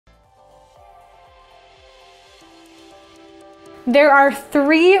There are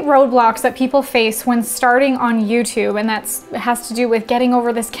 3 roadblocks that people face when starting on YouTube, and that has to do with getting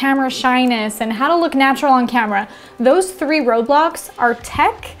over this camera shyness and how to look natural on camera. Those 3 roadblocks are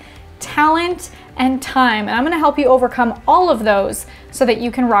tech, talent, and time, and I'm gonna help you overcome all of those so that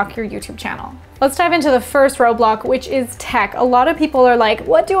you can rock your YouTube channel. Let's dive into the first roadblock, which is tech. A lot of people are like,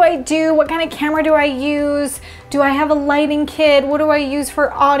 what do I do? What kind of camera do I use? Do I have a lighting kit? What do I use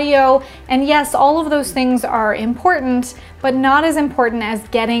for audio? And yes, all of those things are important, but not as important as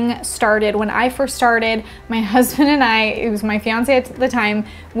getting started. When I first started, my husband and I, it was my fiance at the time,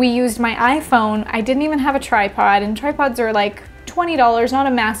 we used my iPhone. I didn't even have a tripod, and tripods are like $20, not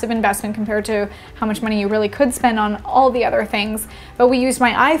a massive investment compared to how much money you really could spend on all the other things. But we used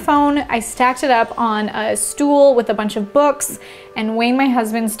my iPhone, I stacked it up on a stool with a bunch of books, and Wayne, my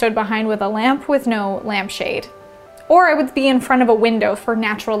husband, stood behind with a lamp with no lampshade. Or I would be in front of a window for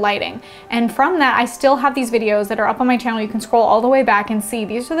natural lighting. And from that, I still have these videos that are up on my channel. You can scroll all the way back and see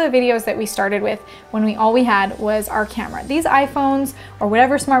these are the videos that we started with when all we had was our camera. These iPhones or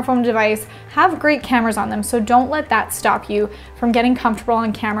whatever smartphone device have great cameras on them, so don't let that stop you from getting comfortable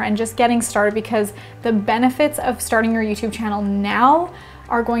on camera and just getting started, because the benefits of starting your YouTube channel now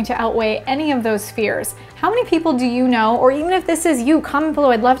are going to outweigh any of those fears. How many people do you know, or even if this is you, comment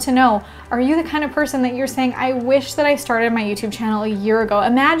below, I'd love to know. Are you the kind of person that you're saying, I wish that I started my YouTube channel a year ago?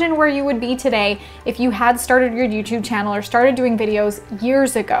 Imagine where you would be today if you had started your YouTube channel or started doing videos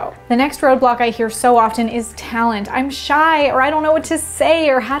years ago. The next roadblock I hear so often is talent. I'm shy, or I don't know what to say,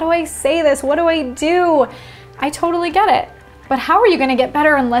 or how do I say this? What do I do? I totally get it. But how are you gonna get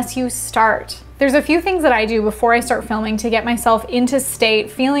better unless you start? There's a few things that I do before I start filming to get myself into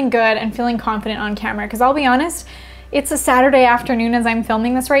state, feeling good and feeling confident on camera. Because I'll be honest, it's a Saturday afternoon as I'm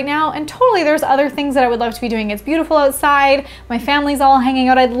filming this right now, and totally there's other things that I would love to be doing. It's beautiful outside, my family's all hanging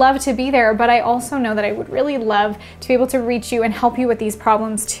out, I'd love to be there, but I also know that I would really love to be able to reach you and help you with these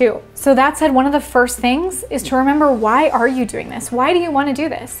problems too. So that said, one of the first things is to remember, why are you doing this? Why do you want to do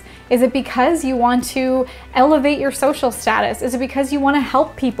this? Is it because you want to elevate your social status? Is it because you want to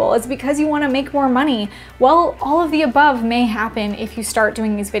help people? Is it because you want to make more money? Well, all of the above may happen if you start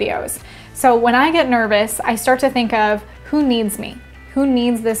doing these videos. So when I get nervous, I start to think of, who needs me? Who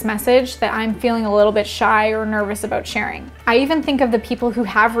needs this message that I'm feeling a little bit shy or nervous about sharing? I even think of the people who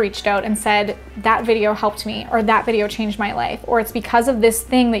have reached out and said, that video helped me, or that video changed my life, or it's because of this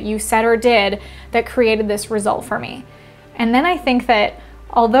thing that you said or did that created this result for me. And then I think that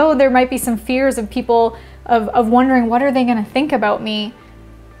although there might be some fears of people of wondering, what are they gonna think about me?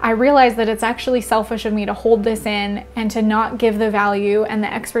 I realize that it's actually selfish of me to hold this in and to not give the value and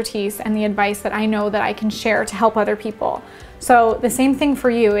the expertise and the advice that I know that I can share to help other people. So the same thing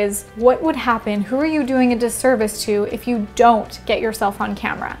for you is, what would happen? Who are you doing a disservice to if you don't get yourself on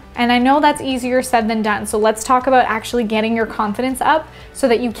camera? And I know that's easier said than done, so let's talk about actually getting your confidence up so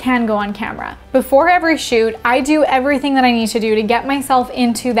that you can go on camera. Before every shoot, I do everything that I need to do to get myself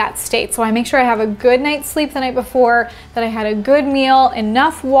into that state. So I make sure I have a good night's sleep the night before, that I had a good meal,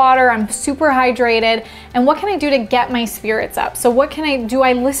 enough water, I'm super hydrated, and what can I do to get my spirits up? So what can I do?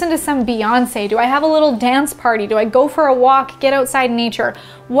 I listen to some Beyonce? Do I have a little dance party? Do I go for a walk, get outside in nature?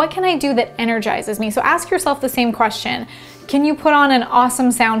 What can I do that energizes me? So ask yourself the same question. Can you put on an awesome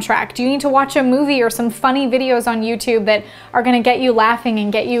soundtrack? Do you need to watch a movie or some funny videos on YouTube that are gonna get you laughing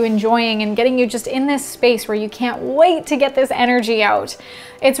and get you enjoying and getting you just in this space where you can't wait to get this energy out?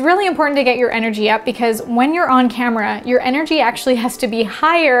 It's really important to get your energy up, because when you're on camera, your energy actually has to be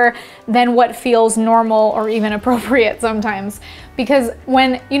higher than what feels normal or even appropriate sometimes. Because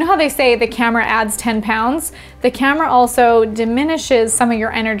when, you know how they say the camera adds 10 pounds, the camera also diminishes some of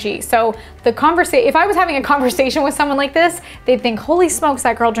your energy. So if I was having a conversation with someone like this, they'd think, holy smokes,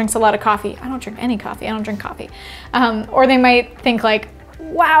 that girl drinks a lot of coffee. I don't drink any coffee, I don't drink coffee. Or they might think like,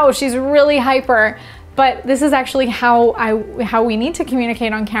 wow, she's really hyper. But this is actually how we need to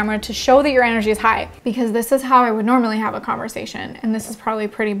communicate on camera to show that your energy is high, because this is how I would normally have a conversation, and this is probably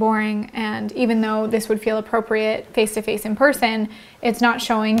pretty boring, and even though this would feel appropriate face-to-face in person, it's not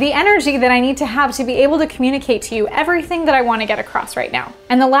showing the energy that I need to have to be able to communicate to you everything that I want to get across right now.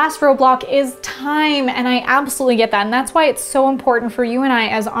 And the last roadblock is time, and I absolutely get that, and that's why it's so important for you and I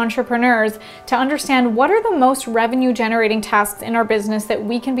as entrepreneurs to understand what are the most revenue generating tasks in our business that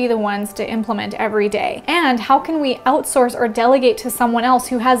we can be the ones to implement every day, and how can we outsource or delegate to someone else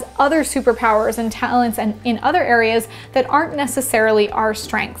who has other superpowers and talents and in other areas that aren't necessarily our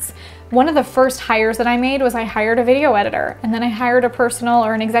strengths. One of the first hires that I made was I hired a video editor, and then I hired a personal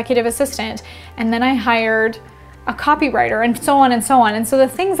or an executive assistant, and then I hired a copywriter, and so on and so on. And so the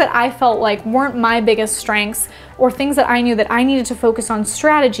things that I felt like weren't my biggest strengths, or things that I knew that I needed to focus on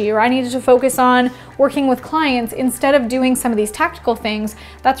strategy, or I needed to focus on working with clients instead of doing some of these tactical things,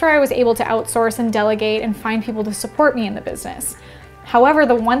 that's where I was able to outsource and delegate and find people to support me in the business. However,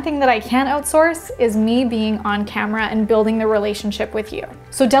 the one thing that I can't outsource is me being on camera and building the relationship with you.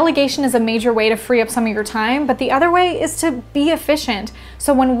 So delegation is a major way to free up some of your time, but the other way is to be efficient.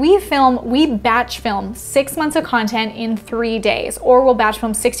 So when we film, we batch film 6 months of content in 3 days, or we'll batch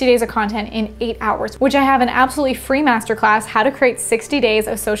film 60 days of content in 8 hours, which I have an absolutely free masterclass, how to create 60 days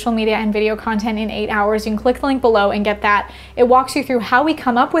of social media and video content in 8 hours. You can click the link below and get that. It walks you through how we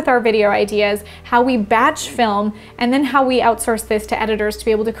come up with our video ideas, how we batch film, and then how we outsource this to editors to be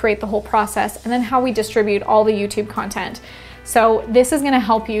able to create the whole process, and then how we distribute all the YouTube content. So this is going to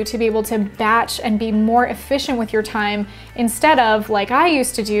help you to be able to batch and be more efficient with your time, instead of, like I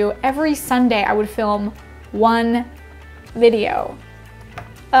used to do, every Sunday I would film one video.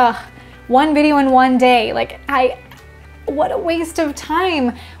 One video in one day. What a waste of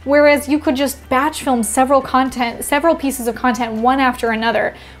time. Whereas you could just batch film several pieces of content one after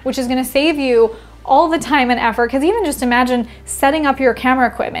another, which is going to save you all the time and effort. Because even just imagine setting up your camera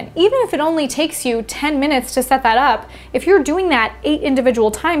equipment. Even if it only takes you 10 minutes to set that up, if you're doing that 8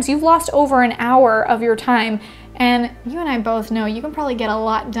 individual times, you've lost over an hour of your time. And you and I both know you can probably get a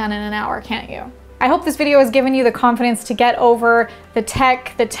lot done in an hour, can't you? I hope this video has given you the confidence to get over the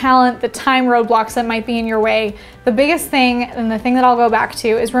tech, the talent, the time roadblocks that might be in your way. The biggest thing, and the thing that I'll go back to,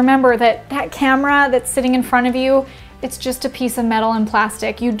 is remember that that camera that's sitting in front of you, it's just a piece of metal and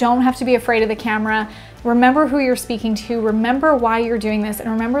plastic. You don't have to be afraid of the camera. Remember who you're speaking to, remember why you're doing this,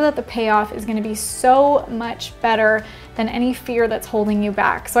 and remember that the payoff is gonna be so much better than any fear that's holding you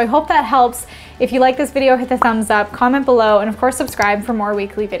back. So I hope that helps. If you like this video, hit the thumbs up, comment below, and of course subscribe for more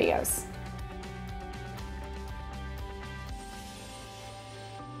weekly videos.